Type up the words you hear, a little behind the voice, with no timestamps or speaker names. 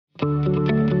Hey,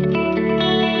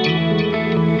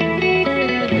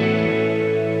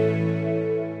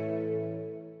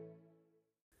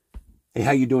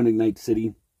 how you doing, Ignite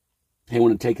City? Hey, I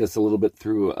want to take us a little bit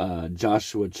through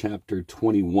Joshua chapter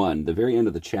 21, the very end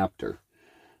of the chapter.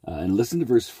 And listen to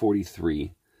verse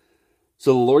 43.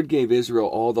 So the Lord gave Israel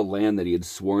all the land that he had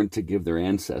sworn to give their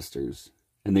ancestors,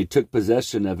 and they took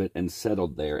possession of it and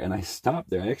settled there. And I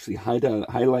stopped there. I actually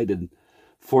highlighted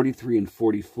 43 and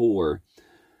 44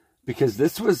 because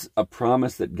this was a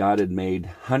promise that God had made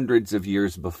hundreds of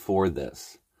years before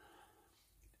this.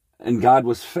 And God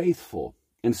was faithful.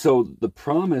 And so the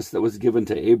promise that was given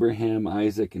to Abraham,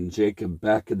 Isaac, and Jacob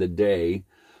back in the day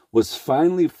was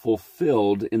finally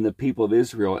fulfilled in the people of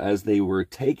Israel as they were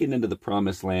taken into the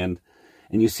promised land.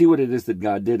 And you see what it is that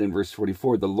God did in verse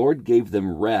 44. The Lord gave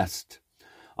them rest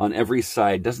on every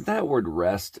side. Doesn't that word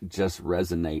rest just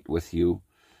resonate with you?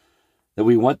 That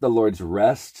we want the Lord's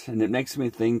rest. And it makes me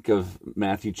think of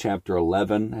Matthew chapter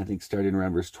 11, I think starting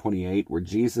around verse 28, where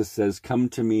Jesus says, "Come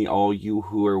to me, all you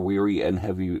who are weary and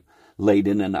heavy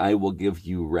laden, and I will give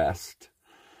you rest."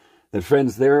 That,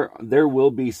 friends, there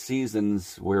will be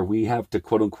seasons where we have to,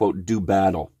 quote unquote, do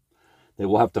battle. That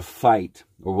we'll have to fight,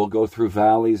 or we'll go through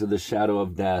valleys of the shadow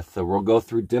of death, or we'll go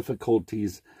through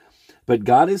difficulties. But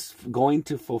God is going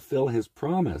to fulfill his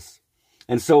promise.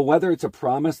 And so whether it's a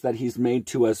promise that he's made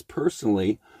to us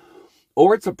personally,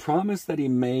 or it's a promise that he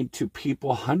made to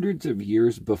people hundreds of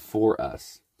years before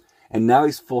us, and now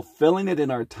he's fulfilling it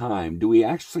in our time, do we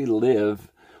actually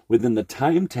live within the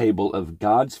timetable of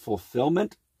God's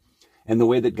fulfillment and the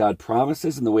way that God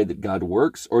promises and the way that God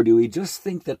works? Or do we just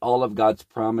think that all of God's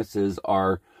promises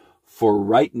are for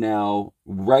right now,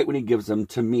 right when he gives them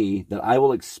to me, that I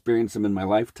will experience them in my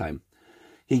lifetime?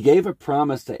 He gave a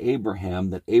promise to Abraham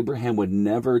that Abraham would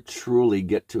never truly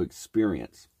get to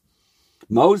experience.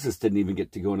 Moses didn't even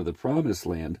get to go into the promised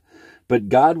land, but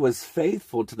God was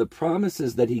faithful to the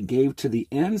promises that he gave to the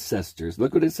ancestors.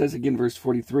 Look what it says again, verse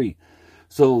 43.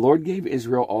 So the Lord gave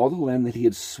Israel all the land that he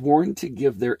had sworn to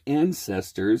give their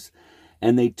ancestors,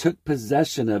 and they took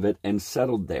possession of it and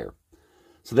settled there.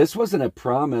 So this wasn't a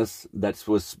promise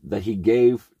that he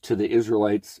gave to the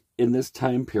Israelites in this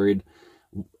time period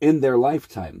in their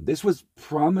lifetime. This was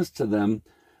promised to them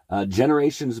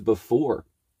generations before.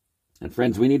 And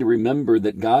friends, we need to remember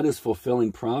that God is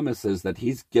fulfilling promises that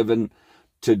he's given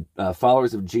to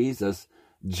followers of Jesus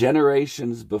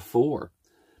generations before.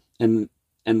 And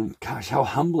gosh, how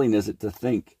humbling is it to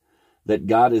think that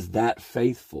God is that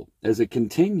faithful? As it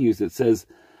continues, it says,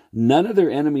 none of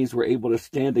their enemies were able to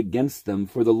stand against them,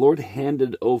 for the Lord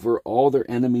handed over all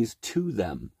their enemies to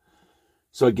them.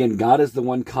 So again, God is the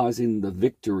one causing the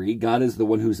victory. God is the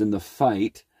one who's in the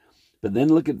fight. But then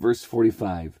look at verse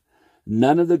 45.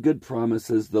 None of the good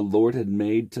promises the Lord had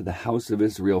made to the house of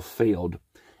Israel failed.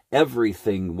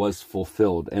 Everything was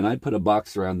fulfilled. And I put a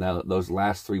box around those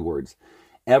last three words.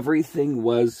 Everything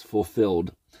was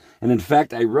fulfilled. And in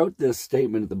fact, I wrote this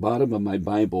statement at the bottom of my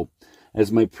Bible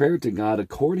as my prayer to God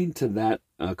according to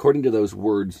those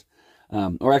words,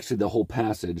 or actually the whole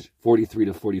passage, 43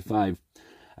 to 45.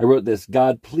 I wrote this: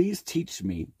 God, please teach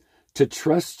me to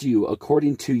trust you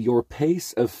according to your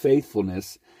pace of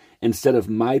faithfulness instead of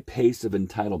my pace of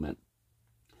entitlement.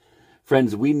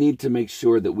 Friends, we need to make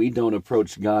sure that we don't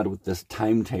approach God with this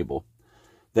timetable,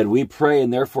 that we pray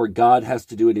and therefore God has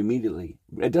to do it immediately.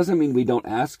 It doesn't mean we don't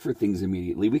ask for things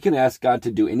immediately. We can ask God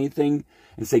to do anything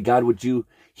and say, God, would you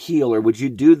heal, or would you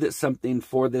do something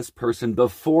for this person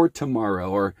before tomorrow?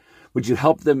 Or would you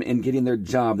help them in getting their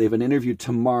job? They have an interview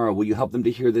tomorrow. Will you help them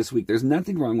to hear this week? There's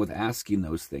nothing wrong with asking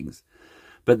those things.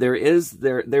 But there is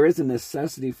a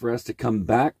necessity for us to come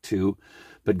back to,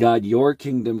 but God, your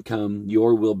kingdom come,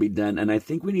 your will be done. And I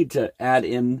think we need to add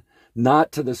in,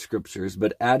 not to the scriptures,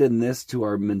 but add in this to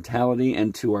our mentality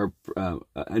and to our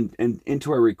and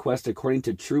into our request according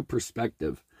to true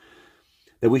perspective.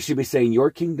 That we should be saying,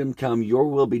 your kingdom come, your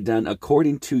will be done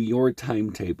according to your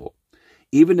timetable.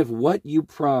 Even if what you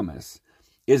promise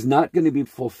is not going to be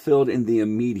fulfilled in the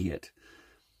immediate.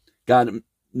 God,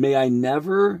 may I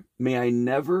never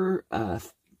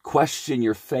question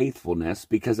your faithfulness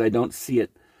because I don't see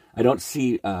it. I don't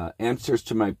see answers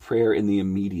to my prayer in the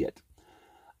immediate.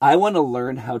 I want to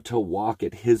learn how to walk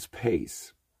at his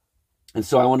pace. And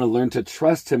so I want to learn to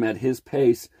trust him at his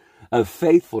pace of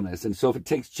faithfulness. And so if it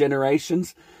takes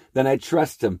generations, then I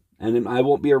trust him. And I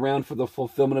won't be around for the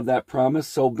fulfillment of that promise,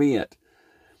 so be it.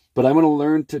 But I'm going to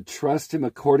learn to trust him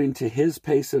according to his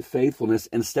pace of faithfulness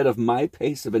instead of my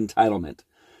pace of entitlement.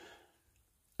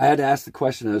 I had to ask the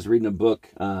question. I was reading a book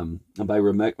by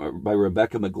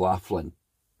Rebecca McLaughlin.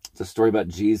 It's a story about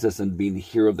Jesus and being the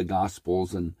hero of the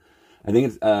Gospels. And I think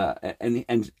it's,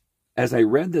 and as I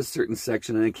read this certain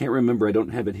section, and I can't remember, I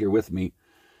don't have it here with me,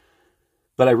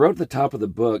 but I wrote at the top of the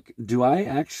book, do I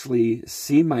actually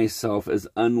see myself as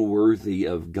unworthy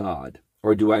of God?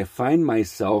 Or do I find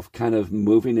myself kind of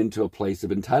moving into a place of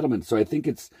entitlement? So I think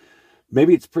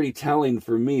maybe it's pretty telling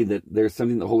for me that there's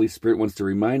something the Holy Spirit wants to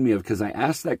remind me of, because I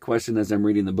asked that question as I'm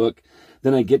reading the book.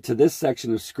 Then I get to this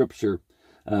section of Scripture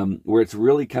where it's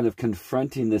really kind of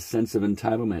confronting this sense of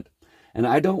entitlement. And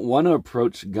I don't want to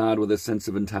approach God with a sense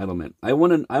of entitlement. I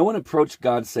want to approach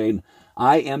God saying,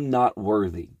 I am not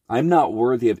worthy. I'm not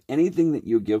worthy of anything that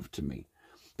you give to me.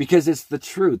 Because it's the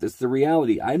truth. It's the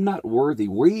reality. I'm not worthy.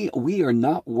 We are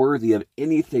not worthy of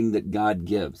anything that God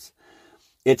gives.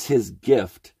 It's His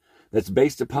gift that's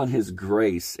based upon His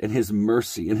grace and His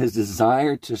mercy and His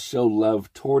desire to show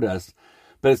love toward us.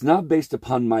 But it's not based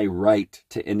upon my right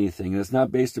to anything. And it's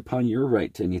not based upon your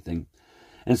right to anything.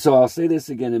 And so I'll say this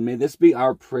again, and may this be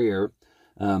our prayer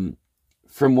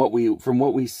from what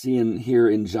we see here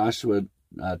in Joshua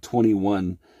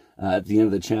 21 at the end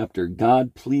of the chapter.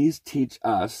 God, please teach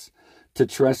us to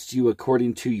trust you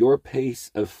according to your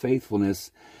pace of faithfulness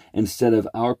instead of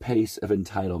our pace of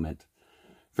entitlement.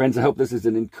 Friends, I hope this is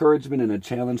an encouragement and a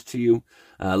challenge to you.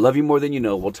 Love you more than you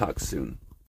know. We'll talk soon.